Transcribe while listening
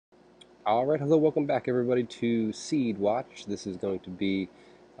Alright, hello, welcome back everybody to Seed Watch. This is going to be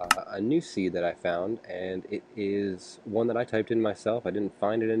a new seed that I found, and it is one that I typed in myself. I didn't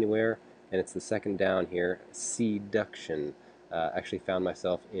find it anywhere, and it's the second down here, Seeduction. Actually found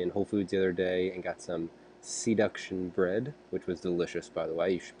myself in Whole Foods the other day and got some Seeduction Bread, which was delicious, by the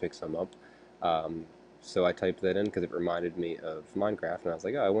way. You should pick some up. Um, so I typed that in because it reminded me of Minecraft, and I was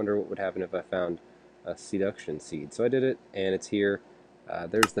like, oh, I wonder what would happen if I found a Seeduction seed. So I did it, and it's here.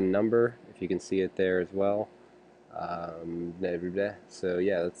 There's the number, if you can see it there as well. So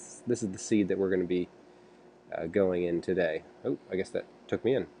yeah, this is the seed that we're going to be going in today. Oh, I guess that took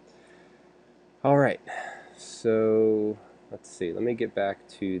me in. All right, so let's see. Let me get back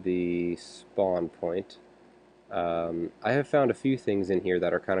to the spawn point. I have found a few things in here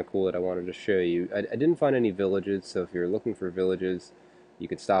that are kind of cool that I wanted to show you. I didn't find any villages, so if you're looking for villages, you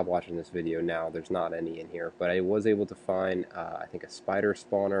could stop watching this video now. There's not any in here, but I was able to find, I think, a spider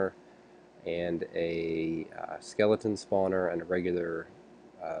spawner and a skeleton spawner and a regular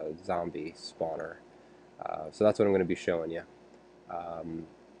zombie spawner. So that's what I'm going to be showing you. Oh,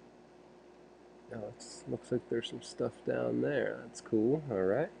 it looks like there's some stuff down there. That's cool. All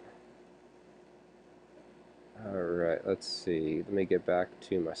right. Alright, let's see. Let me get back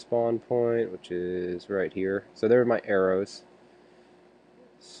to my spawn point, which is right here. So there are my arrows.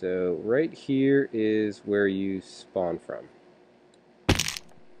 So right here is where you spawn from.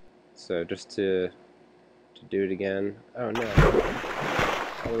 So just to do it again. Oh no.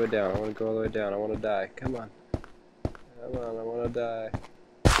 All the way down. I want to go all the way down. I want to die. Come on. Come on, I want to die.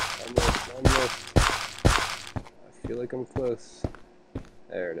 Almost. I feel like I'm close.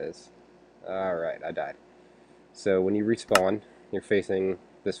 There it is. Alright, I died. So when you respawn, you're facing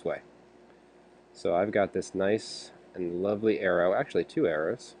this way. So I've got this nice and lovely arrow, actually two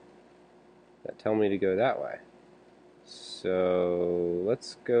arrows, that tell me to go that way. So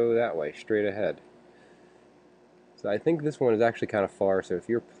let's go that way, straight ahead. So I think this one is actually kind of far, so if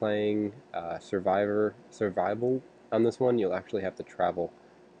you're playing survival on this one, you'll actually have to travel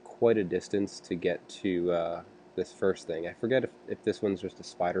quite a distance to get to this first thing. I forget if this one's just a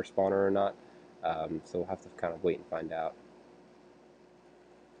spider spawner or not, so we'll have to kind of wait and find out.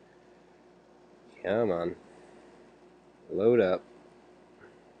 Come on. Load up.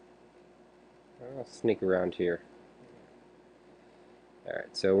 I'll sneak around here. Alright,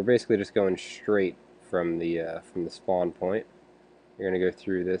 so we're basically just going straight from the spawn point. You're going to go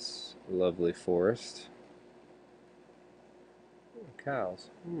through this lovely forest. Oh, cows.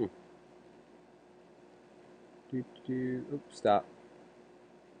 Oops, stop.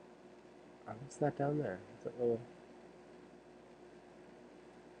 Oh, what's that down there? Is that little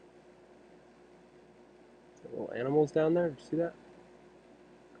animals down there? See that?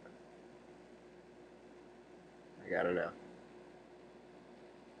 I gotta know.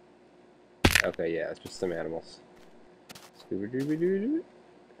 Okay, yeah, it's just some animals.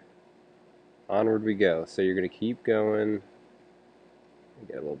 Onward we go. So you're gonna keep going.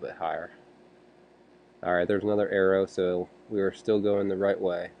 Get a little bit higher. Alright, there's another arrow, so we are still going the right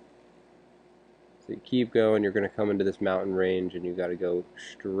way. So you keep going, you're gonna come into this mountain range, and you gotta go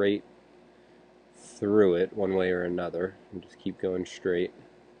straight through it one way or another, and just keep going straight.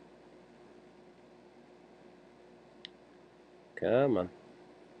 Come on.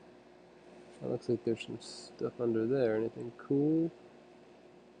 It looks like there's some stuff under there. Anything cool?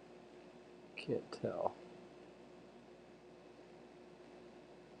 Can't tell.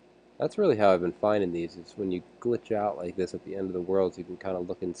 That's really how I've been finding these, is when you glitch out like this at the end of the world, so you can kind of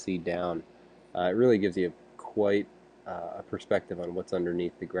look and see down. It really gives you quite a perspective on what's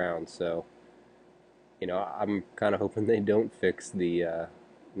underneath the ground. So, you know, I'm kind of hoping they don't fix the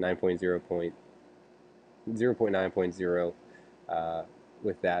 0.9.0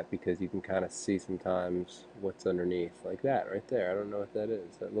 with that, because you can kind of see sometimes what's underneath, like that right there. I don't know what that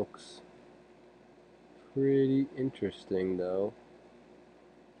is. That looks pretty interesting, though.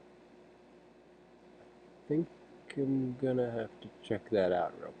 I think I'm gonna have to check that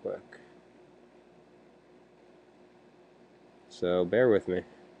out real quick. So bear with me.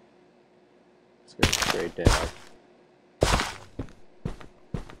 Let's go straight down.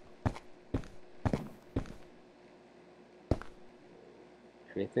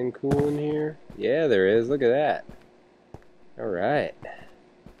 Anything cool in here? Yeah, there is. Look at that. Alright.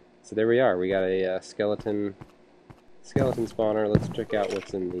 So there we are. We got a skeleton spawner. Let's check out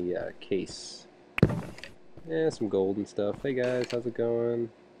what's in the case. Yeah, some gold and stuff. Hey guys, how's it going?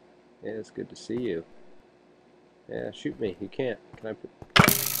 Yeah, it's good to see you. Yeah, shoot me. You can't. Can I put...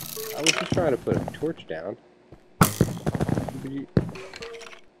 I was just trying to put a torch down.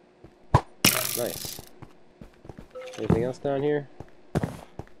 Nice. Anything else down here?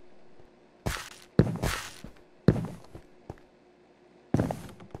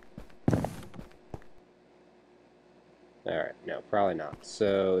 Probably not.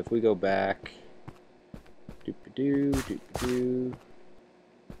 So if we go back, doop-a-doo, doop-a-doo,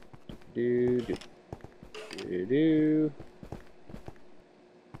 doop-a-doo, doop-a-doo.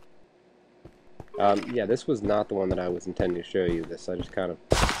 Yeah, this was not the one that I was intending to show you. I just kind of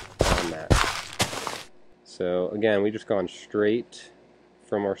found that. So again, we just gone straight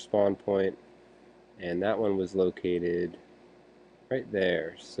from our spawn point, and that one was located right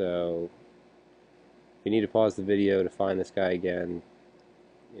there. So if you need to pause the video to find this guy again,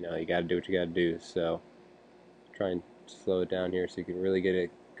 you know, you got to do what you got to do. So try and slow it down here so you can really get a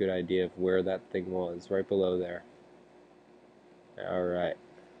good idea of where that thing was, right below there. Alright,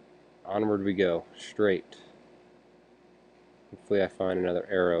 onward we go, straight. Hopefully I find another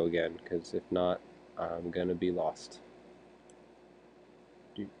arrow again, because if not, I'm gonna be lost.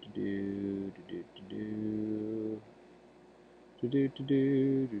 Do do do do do do do do do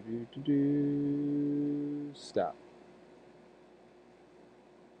do do do do. Stop.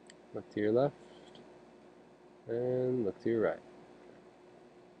 Look to your left, and look to your right.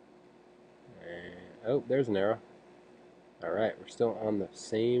 And, oh, there's an arrow. Alright, we're still on the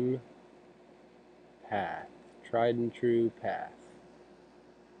same path. Tried and true path.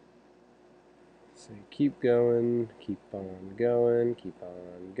 So keep going, keep on going, keep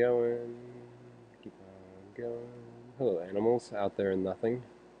on going, keep on going. Hello animals out there in nothing.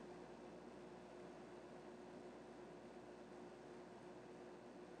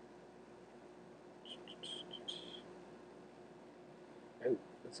 Oh,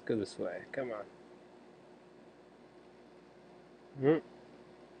 let's go this way. Come on.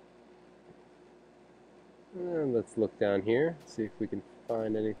 And let's look down here, see if we can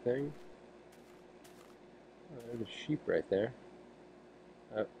find anything. Oh, there's a sheep right there.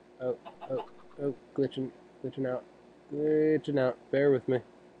 Oh, oh, oh, oh, glitching out, glitching out. Bear with me.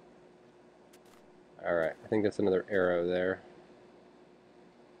 Alright, I think that's another arrow there.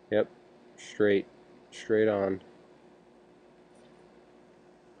 Yep, straight on.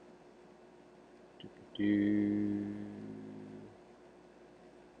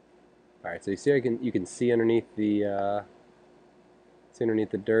 Alright, so you see you can see underneath the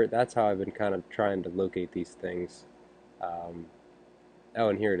dirt. That's how I've been kind of trying to locate these things. Oh,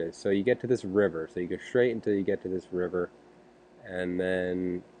 and here it is. So you get to this river. So you go straight until you get to this river, and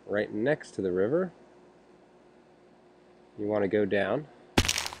then right next to the river, you want to go down,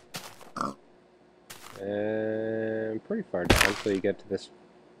 and pretty far down till you get to this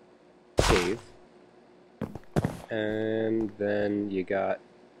cave, and then you got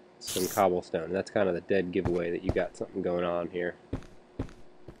some cobblestone. That's kind of the dead giveaway that you got something going on here.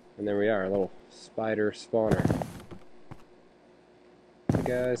 And there we are, a little spider spawner. Hey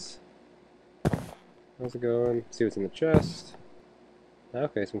guys, how's it going? See what's in the chest.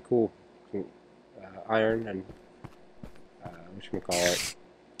 Okay, some cool iron and whatchamacallit.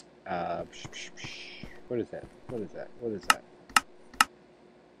 What is that? What is that? What is that?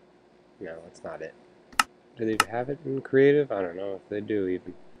 No, that's not it. Do they have it in creative? I don't know if they do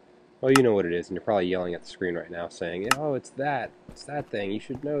even. Well, you know what it is, and you're probably yelling at the screen right now saying, oh, it's that thing, you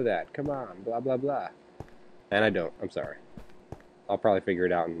should know that, come on, blah, blah, blah. And I don't, I'm sorry. I'll probably figure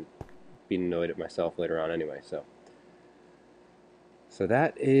it out and be annoyed at myself later on anyway, so. So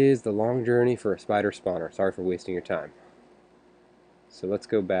that is the long journey for a spider spawner. Sorry for wasting your time. So let's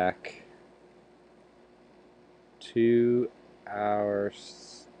go back to our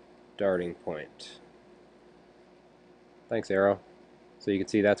starting point. Thanks, arrow. So you can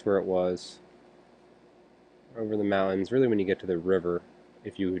see that's where it was. Over the mountains, really when you get to the river,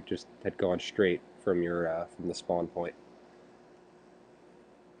 if you just had gone straight from your from the spawn point.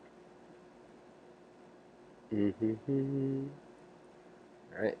 Alright,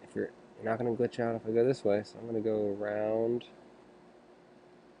 if you're not going to glitch out if I go this way, so I'm going to go around.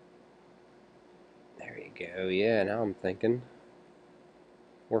 There you go, yeah, now I'm thinking.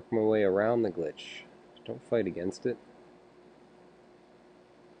 Work my way around the glitch. Don't fight against it.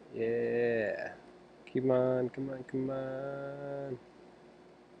 Yeah. Come on, come on, come on.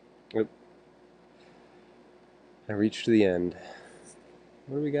 Oop. I reached the end.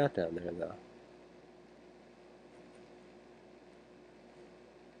 What do we got down there, though?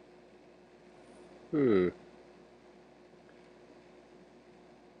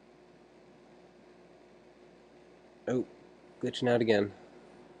 Oh, glitching out again.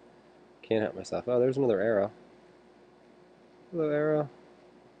 Can't help myself. Oh, there's another arrow. Hello, arrow.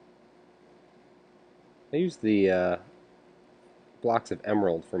 I use the blocks of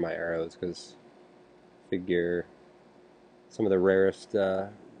emerald for my arrows because I figure some of the rarest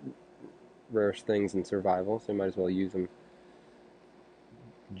things in survival, so you might as well use them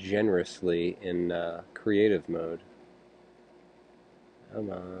generously in creative mode. Come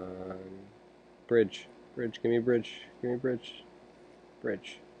on. Bridge. Bridge, give me a bridge. Give me a bridge.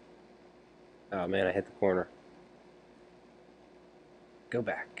 Bridge. Oh man, I hit the corner. Go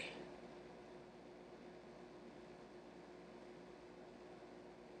back.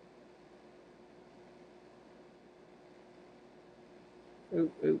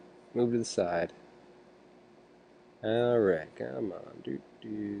 Ooh, ooh. Move to the side. Alright, come on. Doo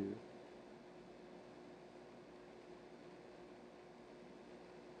doo.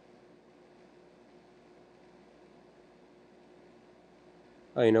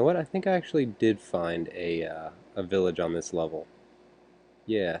 Oh, you know what? I think I actually did find a village on this level.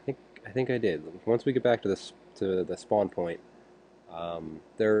 Yeah, I think I did. Once we get back to the spawn point, I'm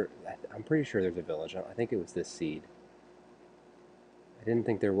pretty sure there's a village. I think it was this seed. I didn't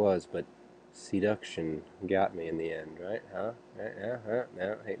think there was, but seduction got me in the end, right? Huh? Yeah, huh?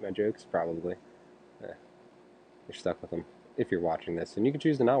 No, hate my jokes? Probably. Eh, you're stuck with them if you're watching this, and you can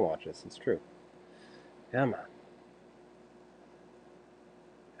choose to not watch this. It's true. Come on.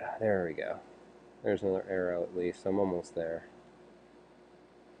 Ah, there we go. There's another arrow at least. I'm almost there.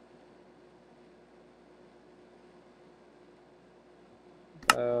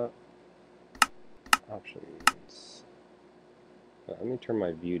 Options. Let me turn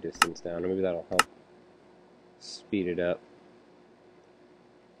my view distance down. Maybe that'll help speed it up.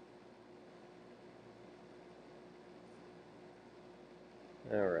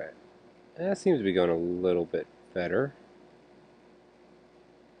 Alright. That seems to be going a little bit better.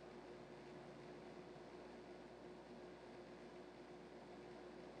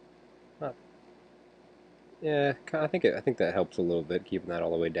 Not, yeah, I think that helps a little bit, keeping that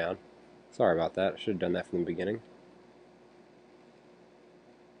all the way down. Sorry about that. I should have done that from the beginning.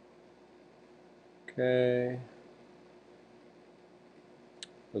 Okay.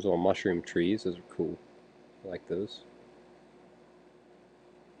 Those little mushroom trees, those are cool. I like those.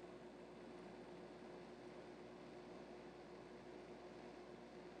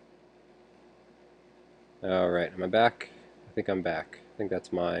 Alright, am I back? I think I'm back. I think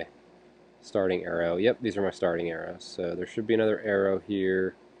that's my starting arrow. Yep, these are my starting arrows. So there should be another arrow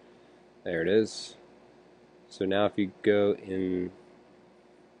here. There it is. So now if you go in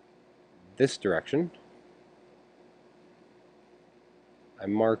this direction, I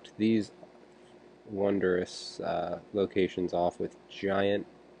marked these wondrous locations off with giant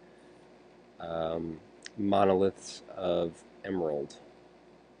monoliths of emerald.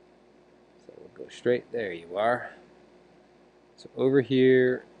 So we'll go straight. There you are. So over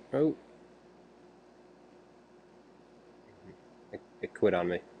here, oh, it quit on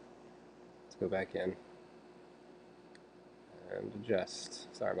me. Let's go back in and adjust.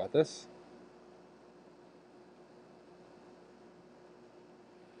 Sorry about this.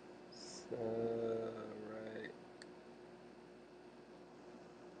 Right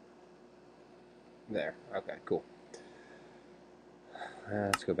there. Okay, cool.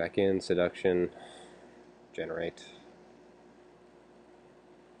 Let's go back in, seduction, generate.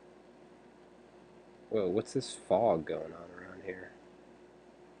 Whoa, what's this fog going on around here?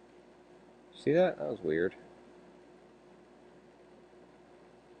 See that? That was weird.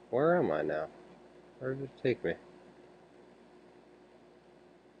 Where am I now? Where did it take me?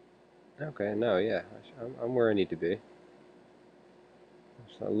 Okay, no, yeah, I'm where I need to be.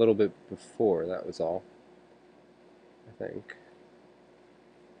 Just a little bit before, that was all. I think.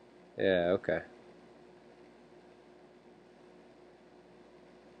 Yeah, okay.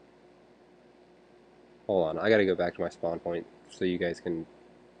 Hold on, I gotta go back to my spawn point so you guys can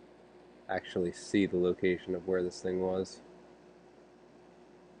actually see the location of where this thing was.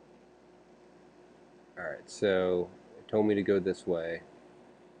 Alright, so it told me to go this way.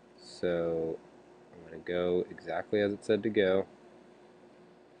 So I'm going to go exactly as it said to go.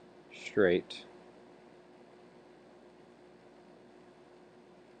 Straight.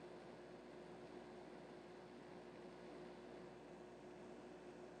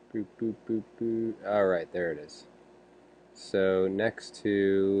 Boop, boop, boop, boop. Alright, there it is. So next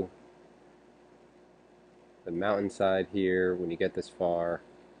to the mountainside here, when you get this far,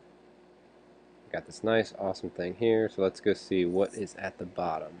 got this nice, awesome thing here. So let's go see what is at the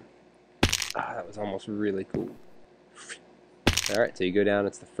bottom. Ah, that was almost really cool. Alright, so you go down,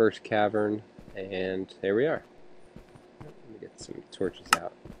 it's the first cavern, and there we are. Let me get some torches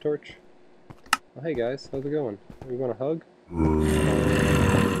out. Torch. Oh, hey guys, how's it going? You want a hug?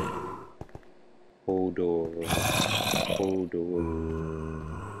 Hodor. Hodor.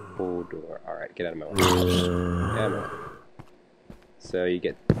 Hodor. Alright, get out of my way. Get out of my way. So you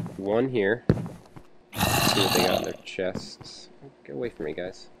get one here. Let's see what they got in their chests. Get away from me,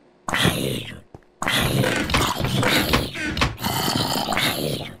 guys.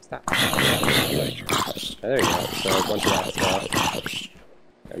 Stop. Oh, there you go. So a bunch of that stuff.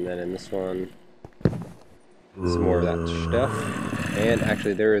 And then in this one, some more of that stuff. And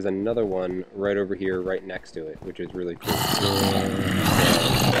actually, there is another one right over here, right next to it, which is really cool.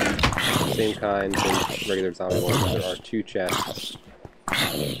 Same kind, same regular zombie ones. There are 2 chests.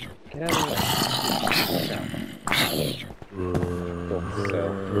 Get out of the way. Cool. So,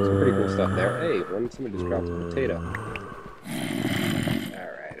 some pretty cool stuff there. Hey, somebody just dropped a potato.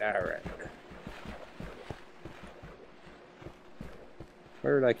 Alright, alright.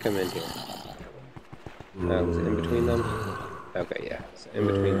 Where did I come in here? Was it in between them? Okay, yeah. So in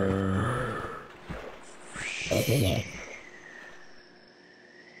between them.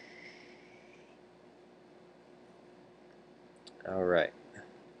 Alright.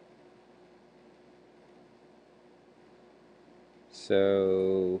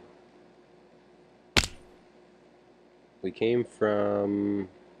 So we came from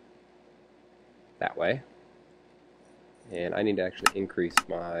that way. And I need to actually increase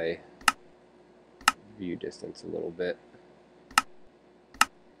my view distance a little bit,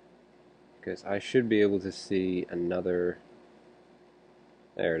 because I should be able to see another.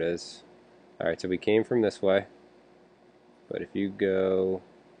 There it is. Alright, so we came from this way, but if you go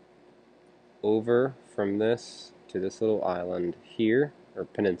over from this to this little island here, or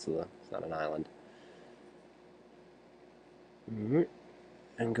peninsula, it's not an island,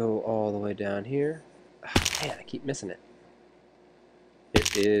 and go all the way down here. Oh, man, I keep missing it.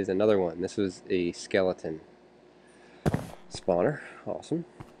 It is another one. This was a skeleton spawner. Awesome.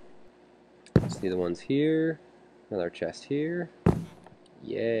 See the ones here. Another chest here.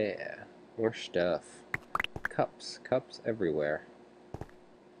 Yeah. More stuff. Cups. Cups everywhere.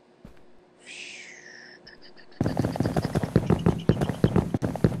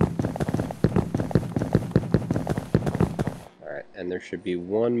 Alright, and there should be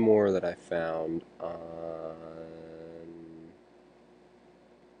one more that I found on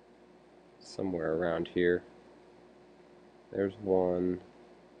somewhere around here. There's one.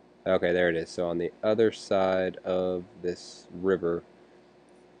 Okay, there it is. So on the other side of this river,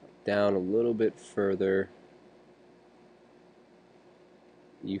 down a little bit further,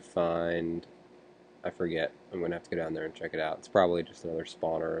 you find, I forget, I'm going to have to go down there and check it out. It's probably just another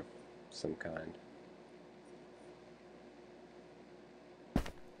spawner of some kind.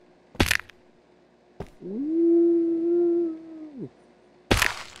 Woo!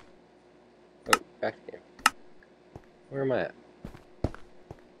 Oh, back to game. Where am I at?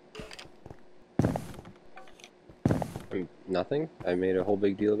 Nothing? I made a whole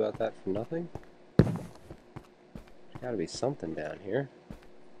big deal about that for nothing? There's gotta be something down here.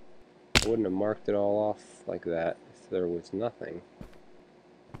 I wouldn't have marked it all off like that if there was nothing.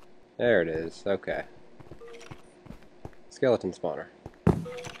 There it is. Okay. Skeleton spawner.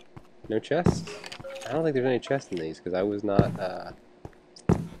 No chests? I don't think there's any chests in these because I was not, I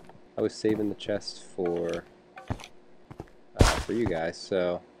was saving the chests for you guys,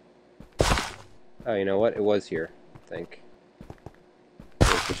 so. Oh, you know what? It was here, I think.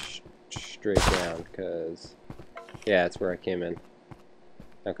 It was just straight down, because. Yeah, that's where I came in.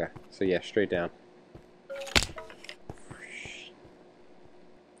 Okay, so yeah, straight down.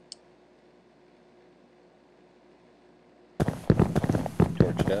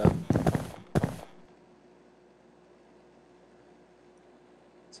 Torched up.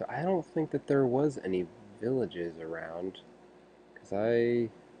 So I don't think that there was any villages around, because I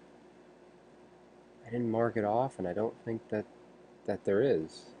didn't mark it off, and I don't think that there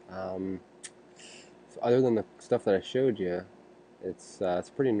is. So other than the stuff that I showed you, it's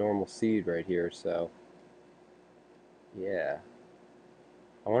pretty normal seed right here. So yeah,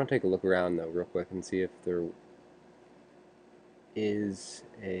 I want to take a look around though real quick and see if there is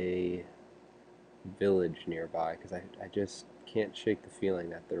a village nearby, because I just can't shake the feeling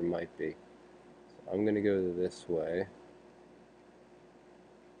that there might be. So I'm gonna go this way.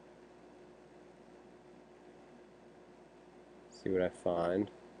 See what I find.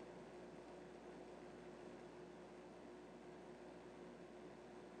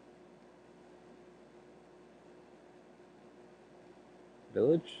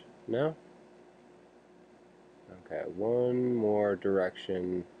 Village? No? Okay, one more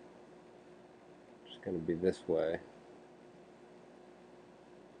direction. Just gonna be this way.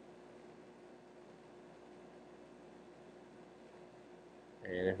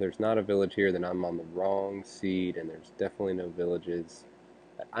 And if there's not a village here, then I'm on the wrong seed, and there's definitely no villages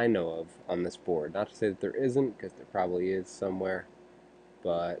that I know of on this board. Not to say that there isn't, because there probably is somewhere,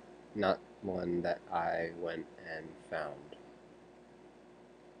 but not one that I went and found.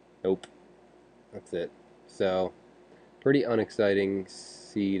 Nope. That's it. So, pretty unexciting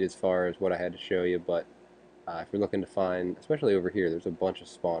seed as far as what I had to show you, but if you're looking to find, especially over here, there's a bunch of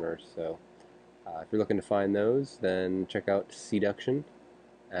spawners, so if you're looking to find those, then check out Seeduction.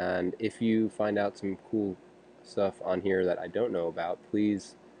 And if you find out some cool stuff on here that I don't know about,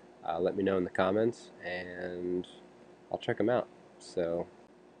 please let me know in the comments, and I'll check them out. So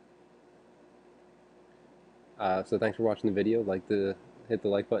thanks for watching the video. Hit the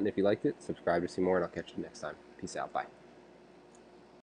like button if you liked it. Subscribe to see more, and I'll catch you next time. Peace out. Bye.